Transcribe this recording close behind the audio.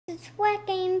Swag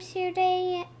Games here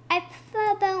today. I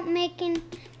thought about making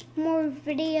more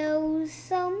videos,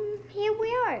 so here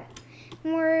we are.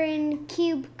 We're in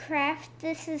CubeCraft.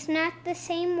 This is not the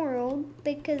same world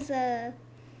because,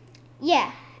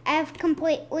 yeah, I have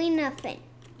completely nothing.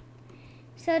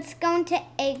 So it's going to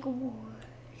Egg Wars.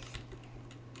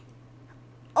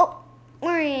 Oh,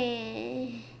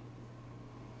 we're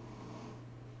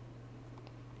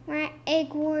at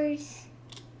Egg Wars.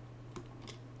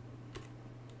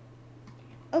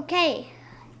 Okay,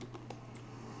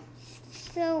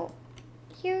 so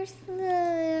here's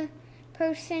the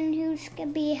person who's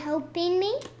gonna be helping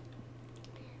me.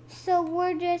 So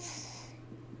we're just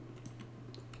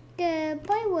gonna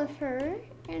play with her,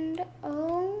 and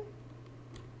oh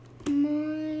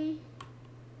my,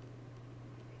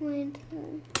 we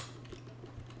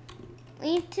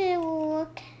need to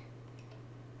look.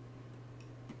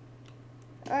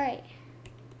 All right,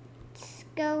 let's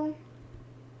go.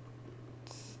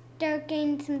 Start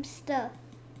getting some stuff.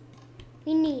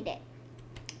 We need it.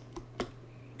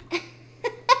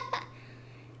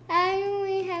 I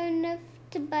only have enough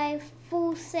to buy a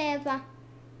full set of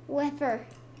wafer.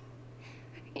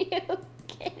 Are you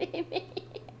kidding me?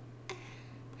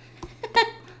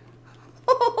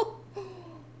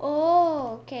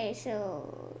 Oh, okay,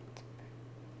 so to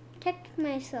protect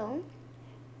myself,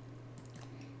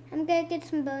 I'm gonna get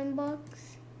some bone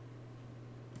blocks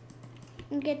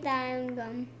and get the iron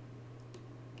gun.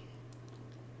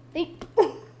 I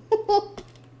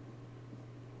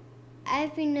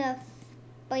have enough,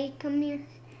 but come here.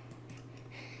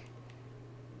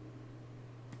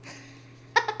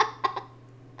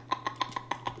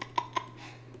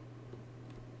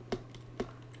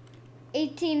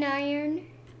 $18 iron.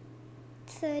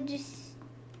 So just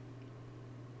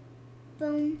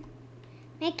boom.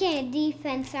 Making a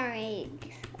defense on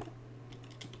eggs.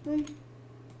 Boom.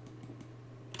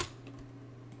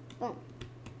 Boom.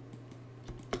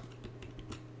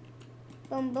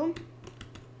 Boom, boom,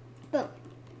 boom.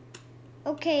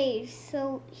 Okay,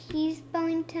 so he's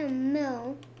going to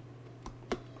mill.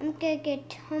 I'm gonna get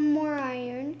 10 more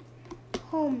iron.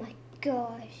 Oh my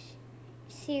gosh.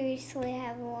 Seriously, I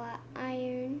have a lot of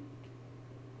iron.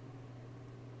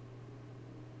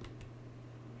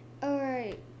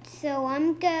 Alright, so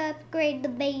I'm gonna upgrade the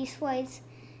base wise.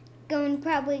 Going to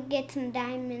probably get some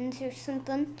diamonds or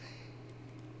something.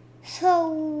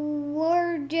 So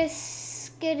we're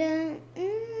just gonna,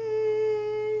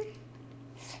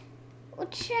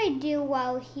 what should I do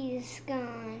while he's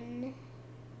gone?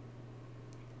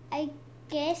 I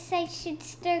guess I should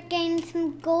start getting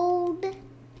some gold.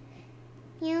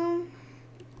 You know,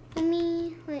 let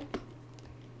me, like,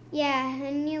 yeah,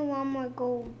 I need one more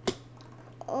gold.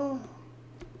 Oh,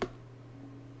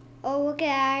 look at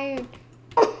iron.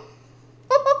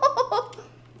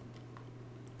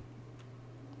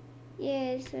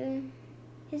 Yeah, so,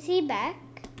 is he back?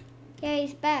 Yeah,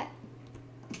 he's back.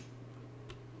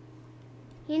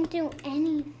 He didn't do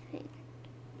anything.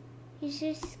 He's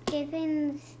just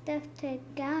giving stuff to a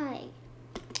guy.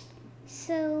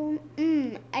 So,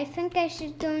 I think I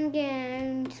should go and get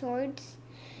iron swords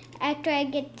after I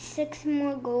get 6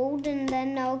 more gold, and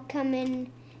then I'll come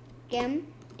in again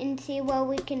and see what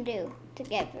we can do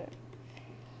together.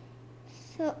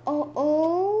 So,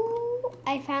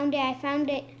 I found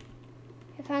it.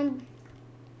 I found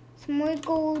some more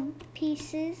gold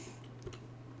pieces.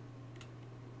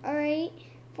 All right,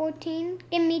 14.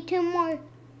 Give me 2 more.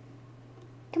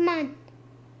 Come on.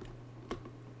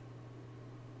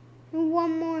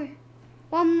 One more.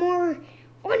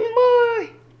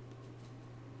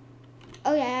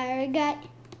 Oh yeah, I already got.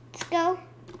 Let's go.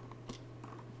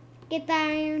 Get the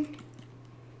iron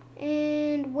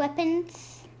and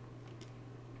weapons.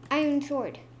 Iron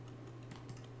sword.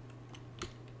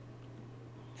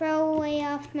 Throw away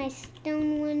off my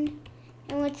stone one,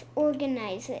 and let's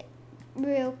organize it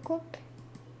real quick.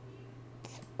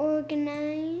 Let's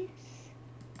organize.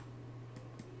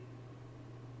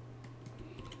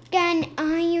 Got an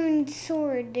iron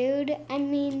sword, dude. I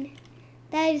mean,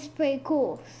 that is pretty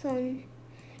cool. So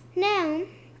now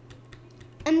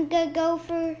I'm gonna go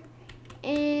for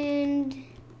and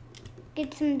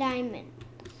get some diamonds.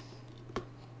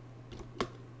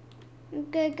 I'm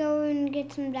gonna go and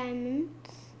get some diamonds.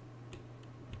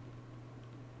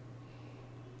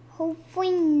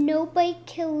 Hopefully nobody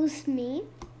kills me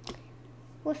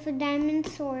with a diamond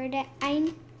sword.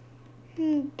 I'm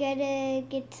gonna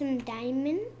get some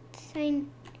diamonds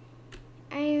and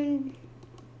iron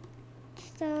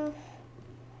stuff.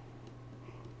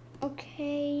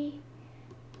 Okay,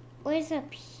 what's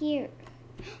up here?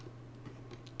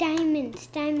 Diamonds.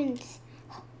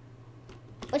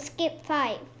 Let's get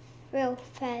 5. real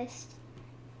fast.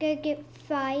 Gotta get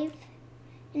 5,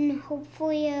 and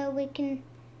hopefully we can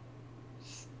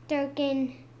start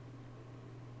getting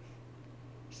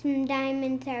some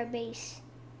diamonds at our base.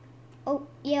 Oh,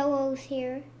 yellow's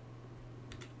here.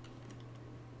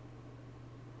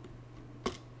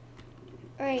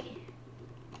 Alright.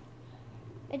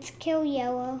 Let's kill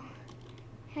yellow.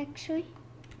 Actually,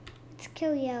 let's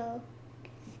kill yellow.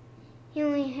 He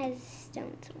only has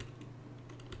stones.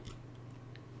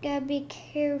 Gotta be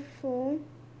careful.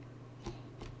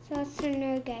 So that's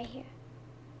another guy here.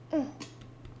 Ugh.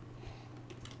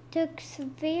 Took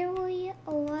severely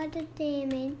a lot of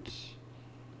damage.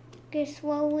 Gonna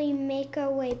slowly make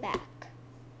our way back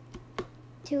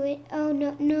to it. Oh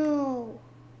no, no.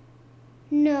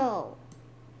 No.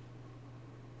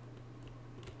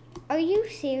 Are you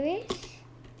serious?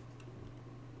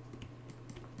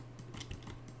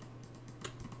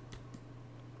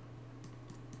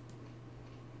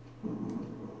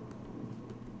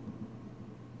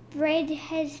 Red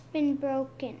has been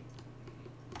broken.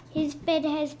 His bed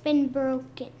has been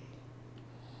broken.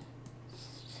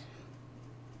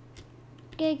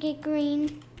 Gotta get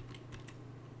green.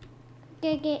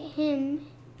 Gotta get him.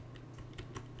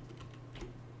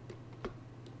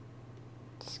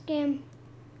 Scam.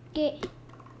 Get.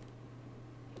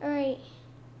 Alright.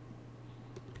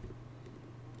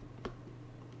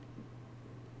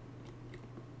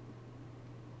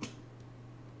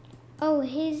 Oh,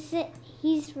 he's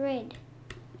red.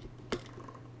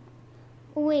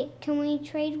 Wait, can we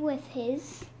trade with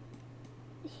his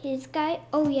guy?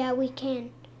 Oh yeah, we can.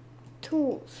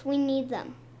 Tools, we need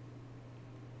them.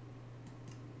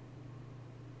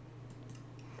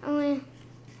 I only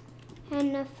had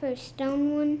enough for a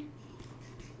stone one.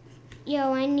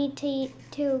 Yo, I need to eat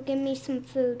too. Give me some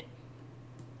food.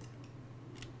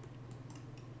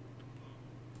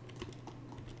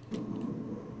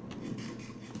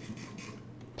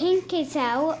 Pink is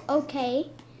out, okay.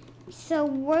 So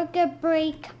we're gonna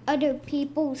break other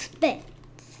people's beds.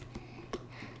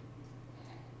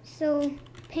 So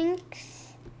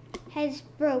Pink's has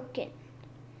broken.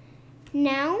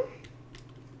 Now,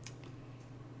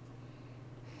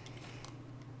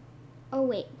 oh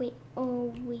wait,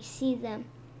 oh we see them.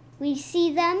 We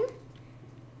see them.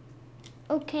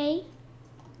 Okay.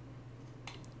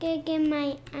 Gotta get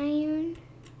my iron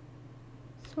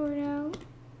sword out.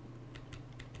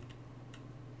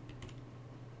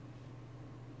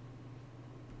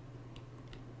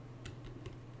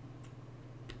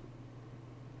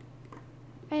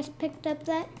 I just picked up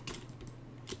that.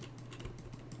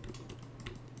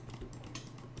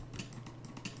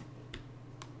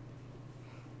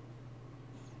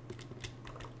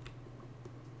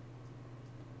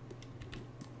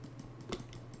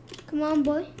 Come on,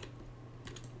 boy.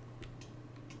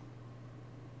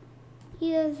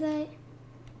 He does that.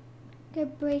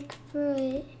 Could break through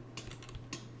it.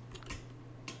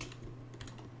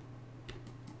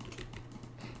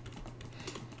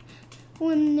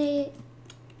 Eliminate it.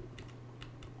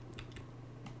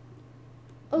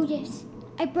 Oh yes,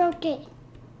 I broke it.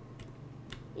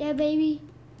 Yeah, baby.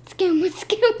 Scam.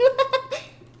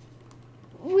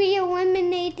 We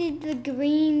eliminated the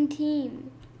green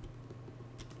team.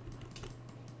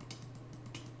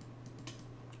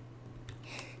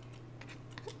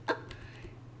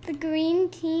 The green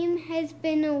team has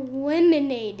been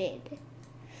eliminated.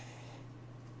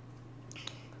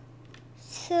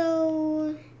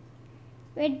 So,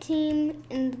 red team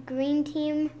and the green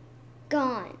team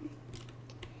gone.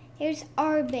 Here's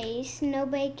our base.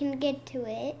 Nobody can get to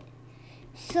it.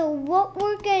 So what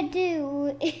we're gonna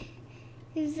do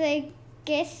is, I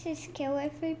guess, just kill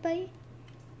everybody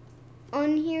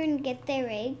on here and get their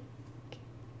egg.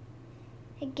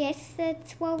 I guess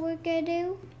that's what we're gonna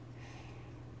do.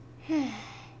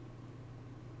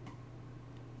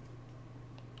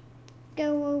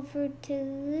 Go over to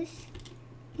this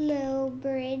little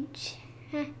bridge.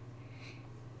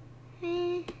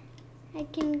 I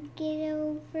can get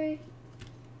over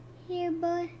here,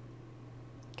 bud.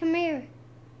 Come here.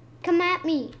 Come at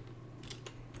me.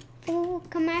 Fool,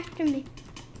 come after me.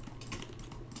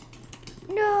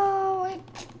 No.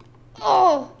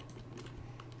 Oh.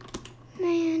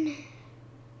 Man.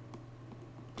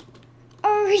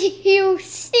 Are you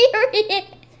serious?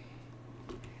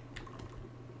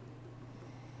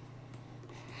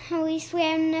 At least we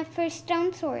have enough for a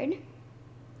stone sword.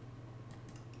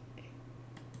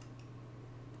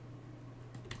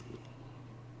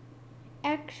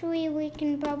 Actually, we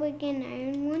can probably get an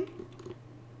iron one.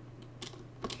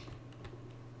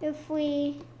 If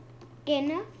we get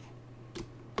enough.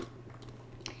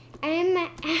 I'm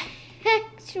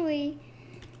actually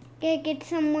gonna get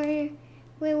somewhere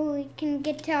where we can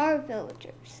get to our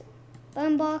villagers.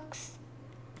 Boombox,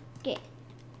 get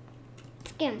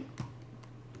skim.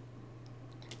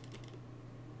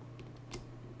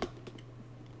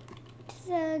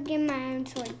 So get my iron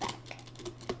sword back.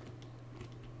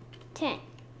 10.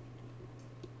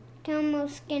 Can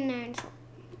almost get an iron sword.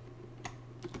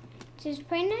 Which is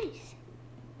pretty nice.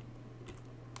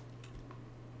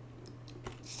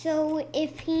 So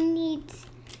if he needs to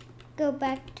go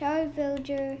back to our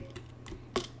villager,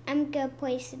 I'm gonna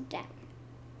place it down.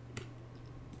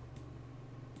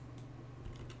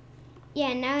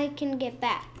 Yeah, now I can get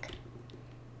back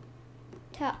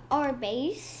to our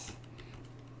base.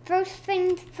 First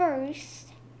things first,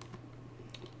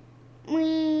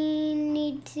 we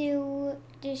need to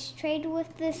just trade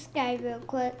with this guy real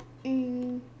quick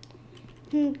and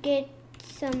get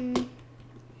some.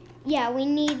 Yeah, we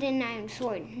need an iron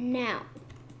sword now.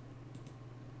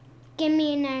 Give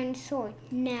me an iron sword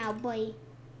now, boy.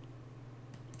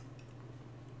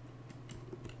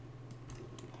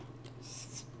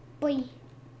 Boy.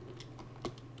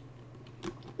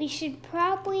 We should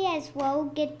probably as well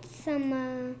get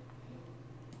some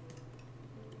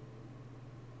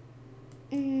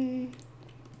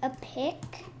a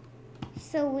pick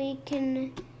so we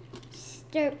can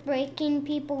start breaking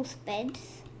people's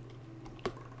beds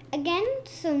again.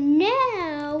 So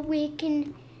now we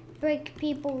can break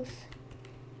people's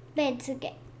beds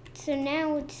again. So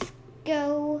now let's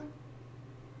go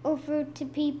over to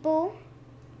people,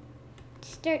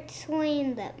 start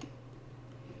slaying them.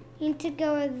 Need to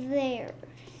go there.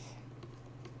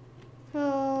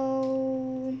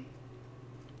 Oh,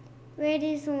 red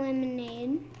is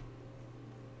lemonade.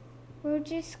 We're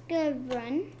just gonna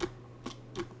run.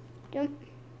 Don't.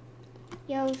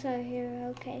 Yellows are here.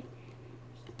 Okay.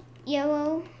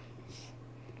 Yellow.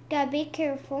 Gotta be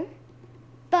careful.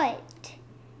 But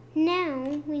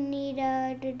now we need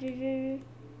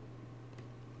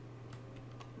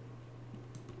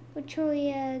which will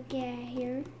we get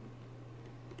here?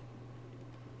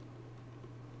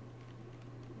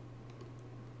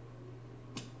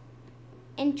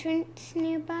 Entrance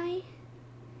nearby?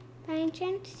 By any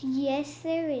chance? Yes,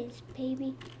 there is,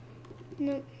 baby.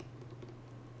 Nope.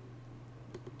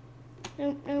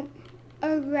 Nope, nope.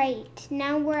 Alright,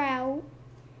 now we're out.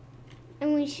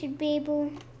 And we should be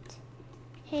able to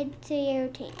head to your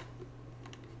team.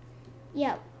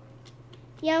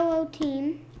 Yellow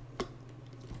team.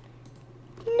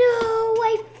 No,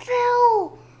 I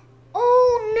fell!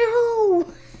 Oh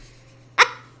no!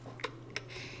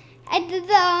 I did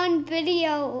that on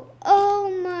video. Oh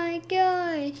my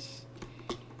gosh.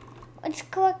 Let's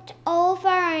collect all of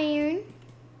our iron,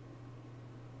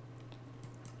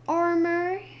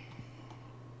 armor,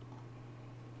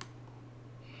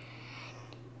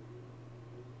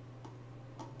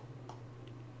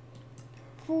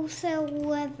 full cell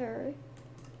leather.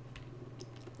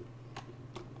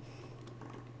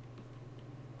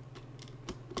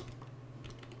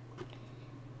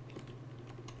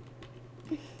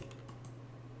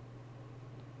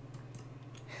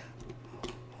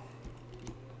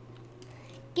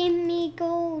 Give me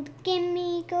gold, give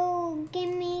me gold,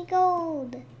 give me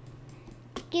gold.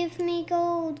 Give me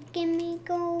gold, give me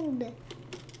gold.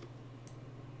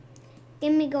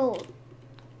 Give me gold.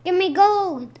 Give me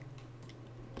gold.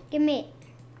 Give me it.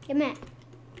 Give me it.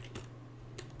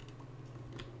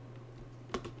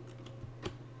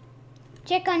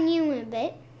 Check on you in a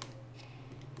bit.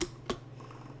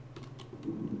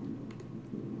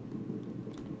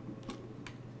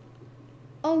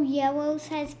 Oh, yellow's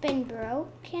has been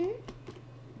broken.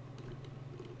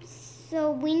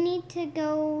 So we need to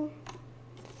go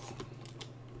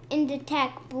and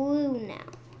attack blue now.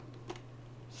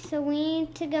 So we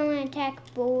need to go and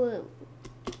attack blue.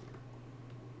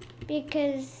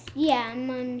 Because, yeah, I'm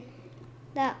on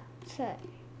that side.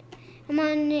 I'm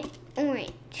on the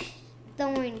orange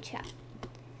side.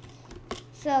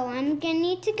 So I'm gonna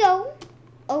need to go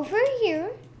over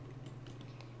here.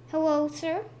 Hello,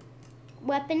 sir.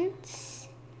 Weapons.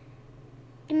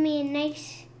 Give me a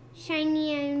nice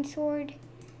shiny iron sword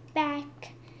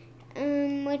back.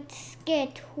 Let's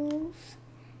get tools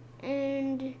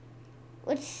and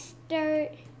let's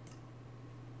start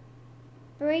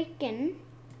breaking.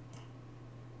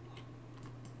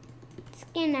 Let's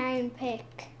get an iron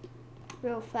pick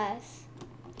real fast.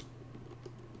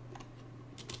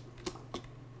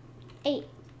 8.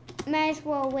 Might as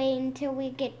well wait until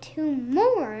we get 2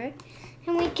 more.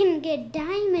 And we can get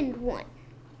diamond 1,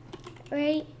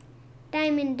 right?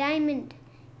 Diamond.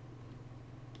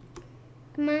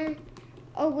 Come on.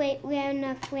 Oh wait, we have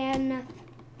enough.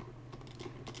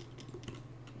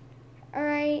 All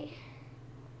right.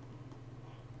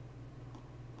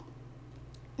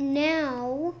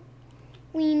 now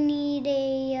we need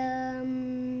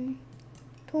a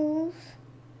tools,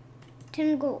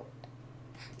 10 gold.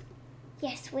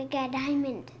 Yes, we got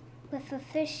diamond with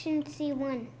efficiency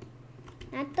 1.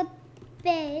 Not the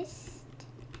best,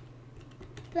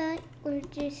 but we're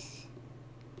just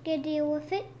gonna deal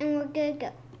with it and we're gonna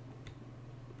go.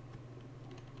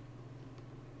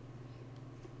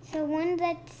 So one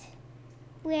that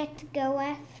we have to go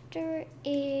after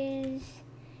is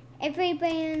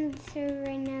everybody on the server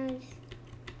right now is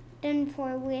done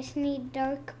for. We just need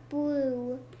dark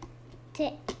blue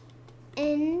to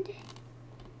end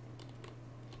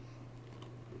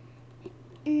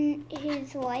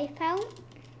his life out.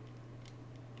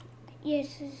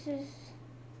 Yes, this is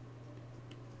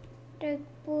dark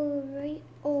blue, right?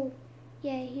 Oh,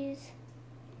 yeah, he's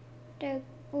dark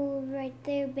blue right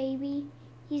there, baby.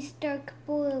 He's dark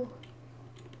blue.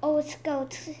 Oh, let's go.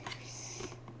 Let's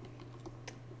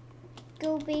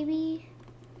go, baby.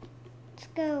 Let's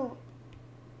go.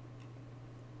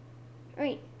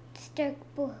 Right, it's dark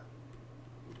blue.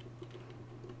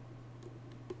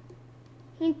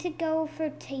 Need to go over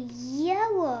to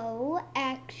yellow,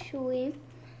 actually.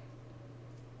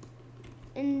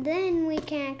 And then we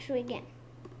can actually get.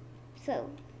 So,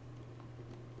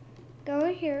 go over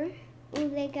here. Ooh,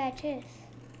 they got this.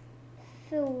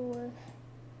 Filled with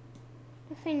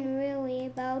nothing really,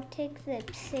 but I'll take the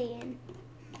obsidian.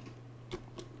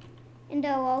 And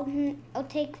I'll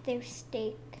take their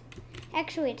steak.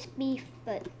 Actually, it's beef,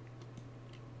 but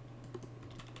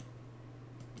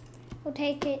I'll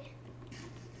take it.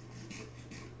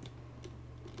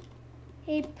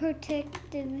 They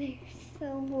protected there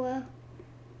so well.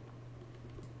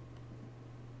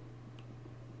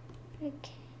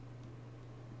 Okay.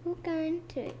 Who got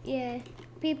into it? Yeah,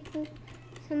 people.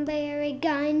 Somebody already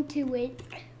got into it.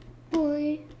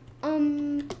 Boy,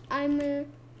 I'm gonna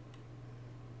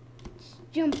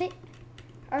jump it.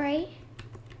 All right.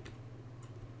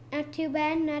 Not too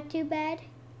bad. Not too bad.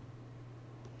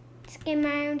 Let's get my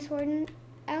iron sword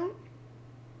out.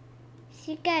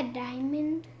 She got a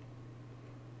diamond.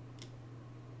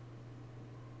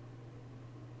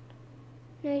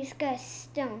 No, he's got a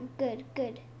stone. Good,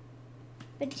 good.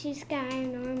 But she's got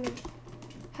iron armor.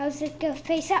 How's it go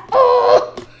face out?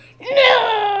 Oh!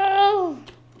 No!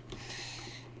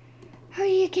 Are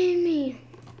you kidding me?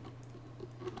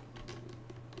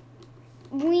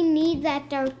 We need that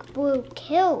dark blue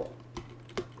kill.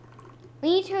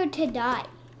 We need her to die.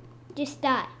 Just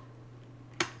die.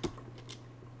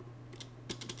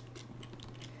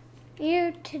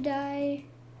 Here to die.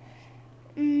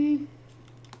 Need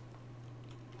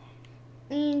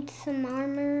some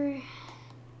armor.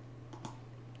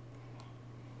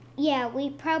 Yeah, we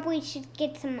probably should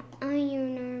get some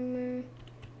iron armor.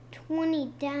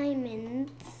 20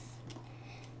 diamonds.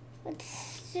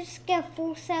 Let's just get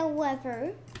full set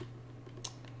leather.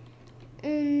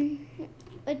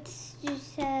 Let's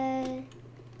just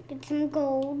get some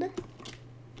gold.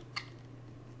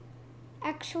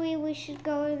 Actually, we should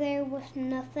go there with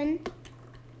nothing.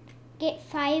 Get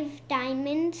 5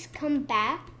 diamonds, come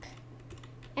back,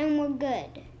 and we're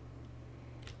good.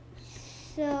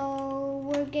 So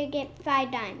we're gonna get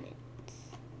 5 diamonds.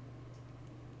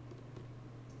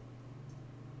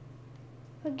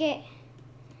 We'll get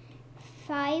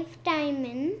 5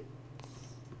 diamonds,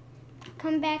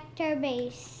 come back to our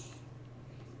base,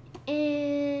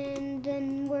 and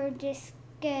then we're just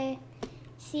gonna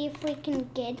see if we can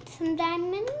get some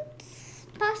diamonds,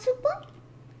 possible?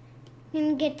 We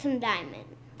can get some diamonds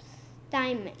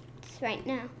right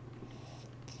now.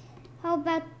 How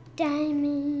about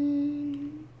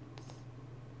diamonds?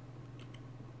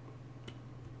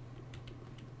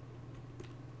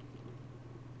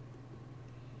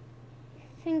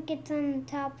 I think it's on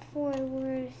the top 4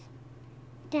 where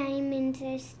diamonds.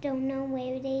 I still know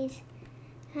where it is.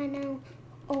 I know.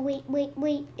 Oh,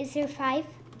 wait. Is there 5?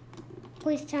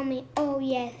 Please tell me. Oh,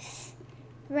 yes.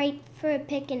 Right for a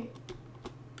picking.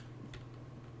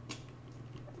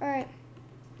 Alright.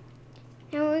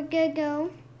 Now we're gonna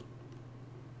go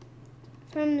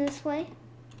from this way.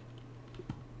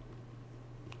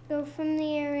 Go from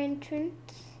the air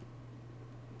entrance.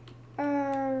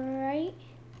 Alright.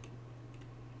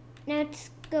 Now let's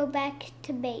go back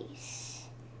to base.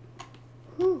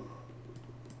 Whew.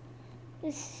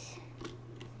 This is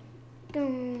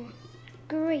going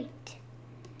great.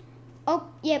 Oh,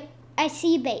 yep, I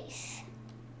see base.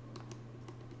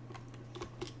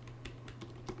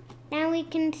 Now we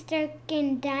can start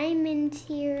getting diamonds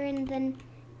here, and then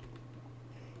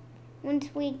once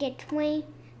we get 20,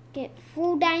 get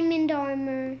full diamond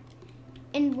armor,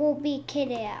 and we'll be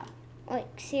kitted out.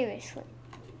 Like, seriously.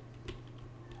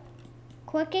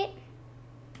 Click it.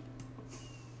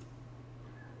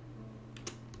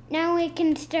 Now we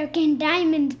can start getting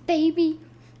diamonds, baby.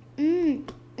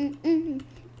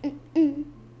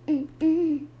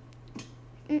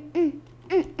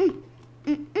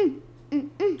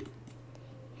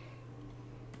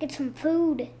 Get some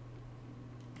food.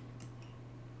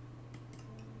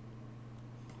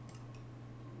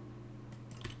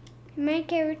 My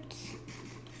carrots.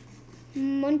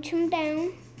 Munch them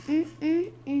down.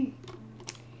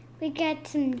 We got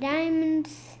some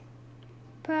diamonds.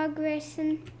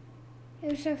 Progressing.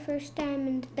 Here's our first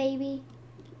diamonds, baby.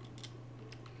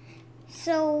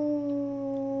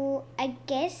 So I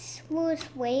guess we'll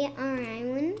just wait on our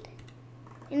island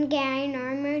and get iron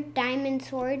armor, diamond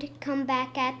sword, come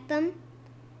back at them.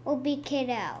 We'll be kid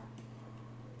out.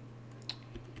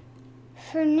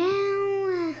 For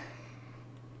now,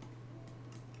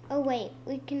 oh wait,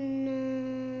 we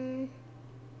can,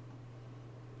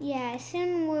 yeah,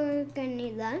 soon we're gonna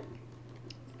need that.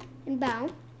 And bow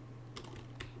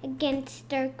against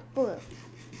dark blue.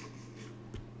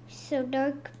 So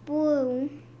dark blue,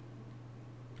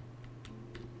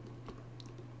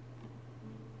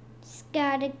 it's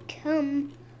gotta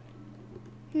come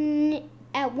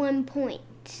at one point.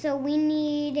 So we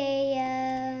need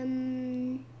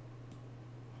a,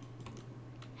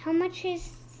 how much is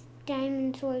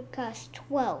diamond sword cost?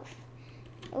 12.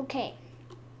 Okay.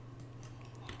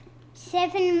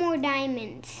 7 more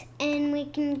diamonds and we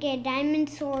can get diamond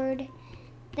sword.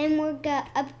 Then we're gonna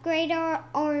upgrade our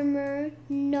armor.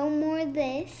 No more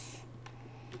this.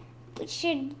 We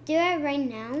should do it right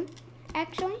now,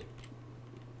 actually.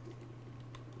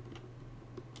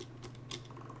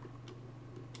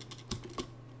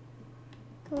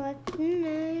 Collecting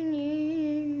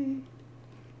iron.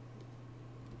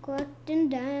 Collecting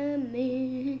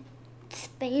diamonds.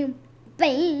 Bam,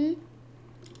 bam.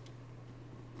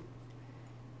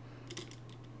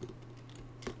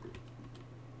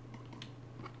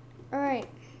 Alright.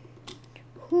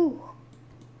 Whew.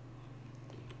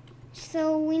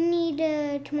 So we need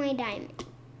 20 diamonds.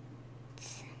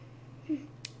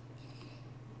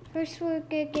 First we're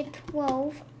gonna get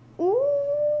 12.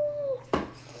 Ooh!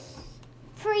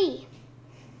 Free.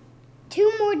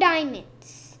 2 more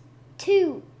diamonds.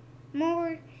 2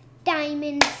 more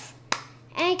diamonds.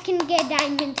 I can get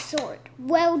diamond sword.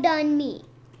 Well done, me.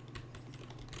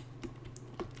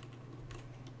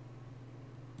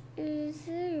 Is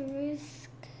there a risk?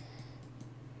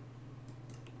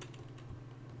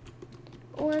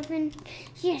 11.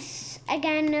 Yes, I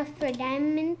got enough for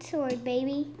diamond sword,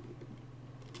 baby.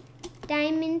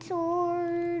 Diamond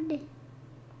sword.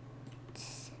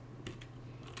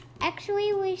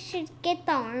 Actually, we should get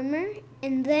the armor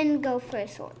and then go for a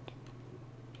sword.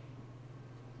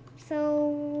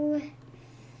 So,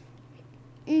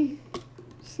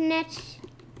 snatch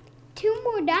 2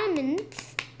 more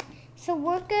diamonds. So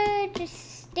we're gonna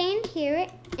just stand here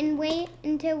and wait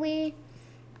until we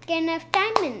get enough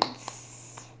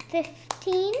diamonds.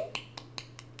 15.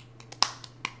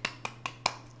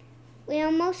 We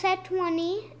almost had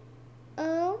 20.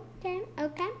 Okay.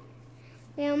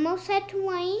 We almost had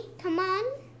 20. Come on.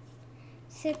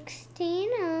 16.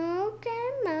 Okay.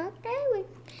 We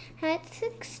had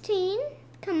 16.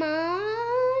 Come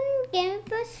on.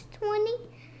 Give us 20.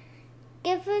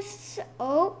 Give us,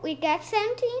 oh, we got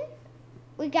 17.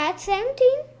 We got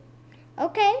 17.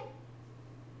 Okay.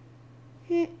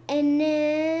 And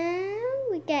now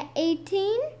we got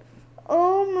 18.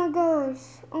 Oh my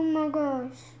gosh.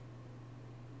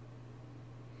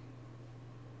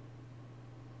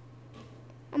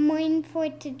 I'm waiting for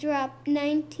it to drop.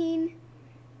 19.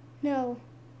 No.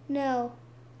 No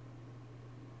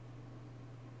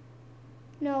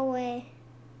way.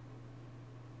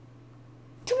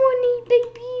 20,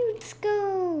 baby, let's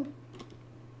go.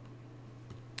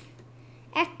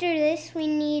 After this, we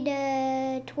need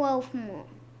 12 more.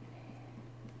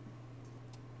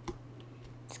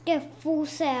 Let's get a full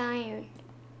set of iron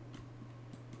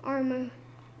armor.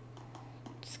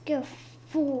 Let's get a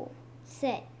full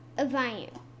set of iron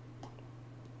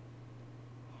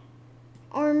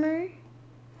armor.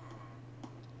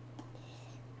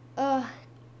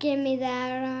 Give me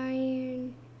that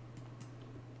iron.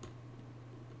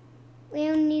 We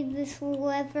don't need this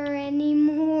leather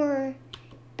anymore,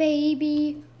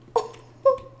 baby.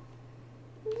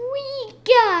 We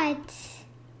got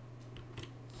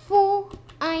full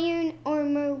iron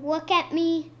armor. Look at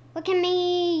me.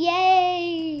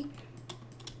 Yay!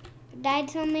 I've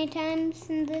died so many times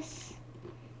in this.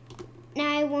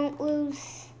 Now I won't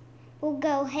lose. We'll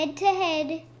go head to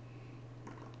head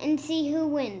and see who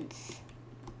wins.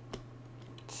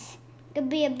 It's gonna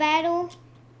be a battle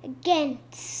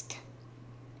against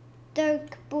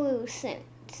dark blue soon.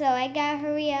 So I gotta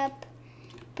hurry up,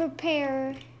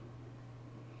 prepare,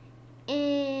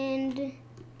 and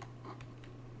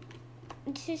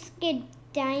let's just get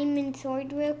diamond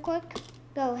sword real quick.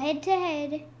 Go head to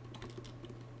head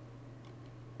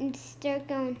and start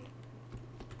going.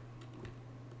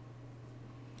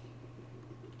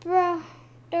 Bro,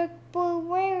 dark blue,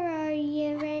 where are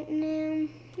you right now?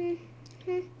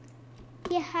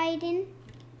 You hiding,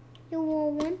 you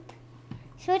little wimp.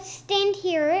 So let's stand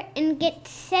here and get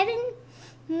 7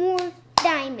 more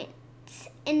diamonds.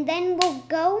 And then we'll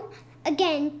go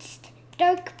against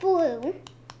dark blue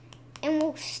and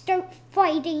we'll start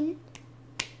fighting.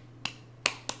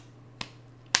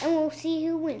 And we'll see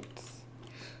who wins.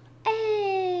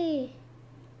 Hey!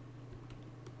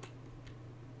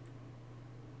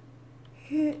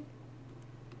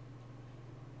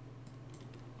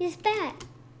 He's back.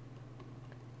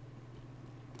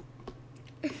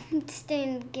 It's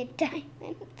time to get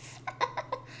diamonds.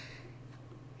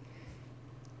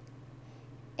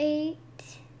 8.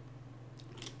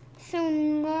 So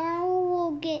now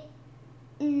we'll get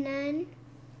 9.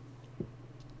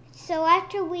 So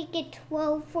after we get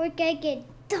 12, we're gonna get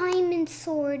diamond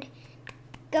sword.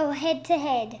 Go head to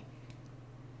head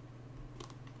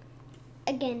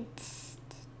against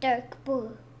dark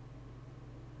blue.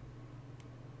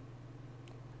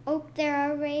 Oh,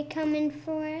 they're already coming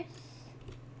for us.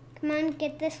 Come on,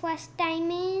 get this last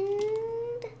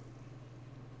diamond.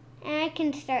 And I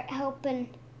can start helping.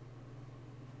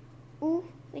 Ooh,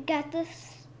 we got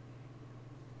this.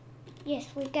 Yes,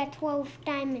 we got 12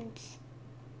 diamonds.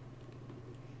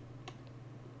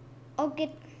 I'll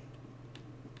get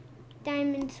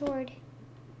diamond sword.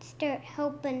 Start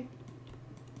helping.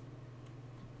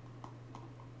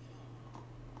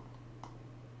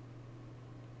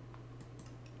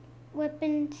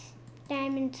 Weapons,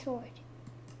 diamond sword.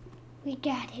 We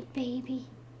got it, baby.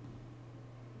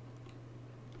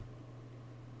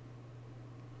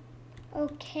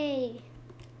 Okay.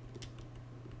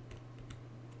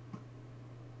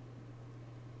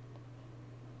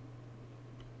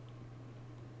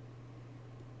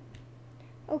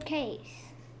 Okay.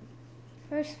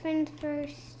 First things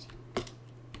first.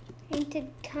 I need to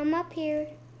come up here.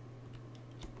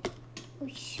 Oh,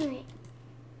 shoot.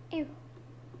 Arrow.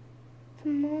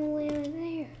 From all the way over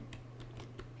there.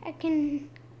 I can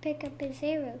pick up his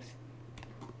arrows.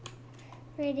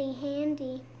 Pretty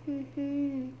handy.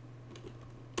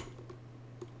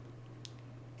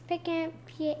 Pick up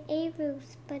your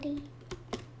arrows, buddy.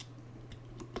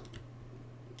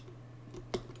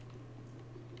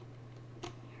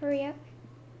 Hurry up.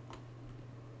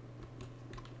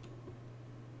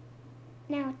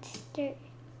 Now let's start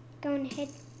going head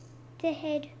to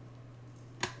head.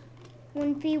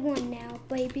 1v1 now,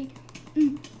 baby.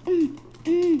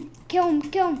 Kill him,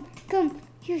 kill him, kill him.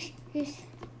 Yes, yes,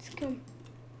 let's kill him.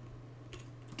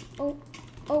 Oh,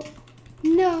 oh,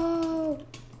 no.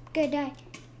 Gonna die,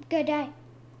 gonna die.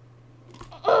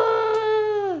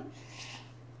 I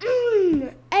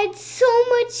had so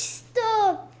much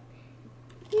stuff.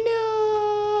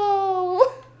 No.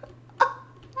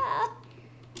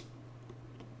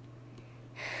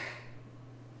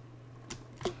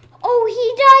 Oh, he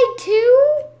died too?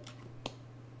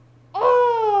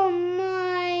 Oh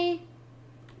my.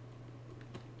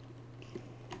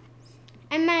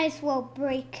 I might as well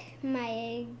break my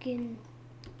egg and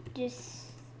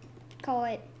just call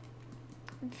it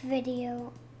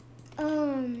video.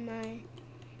 Oh my.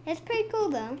 That's pretty cool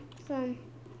though. So I'm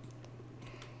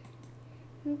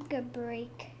gonna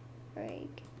break our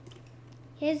egg.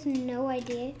 He has no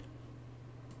idea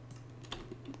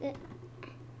that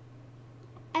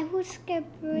I was gonna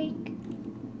break.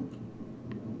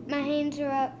 My hands are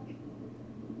up.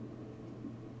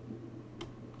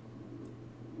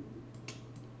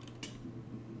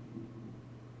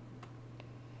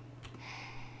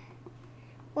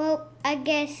 Well, I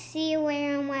guess see you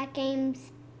later on Wack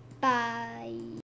Games. Bye.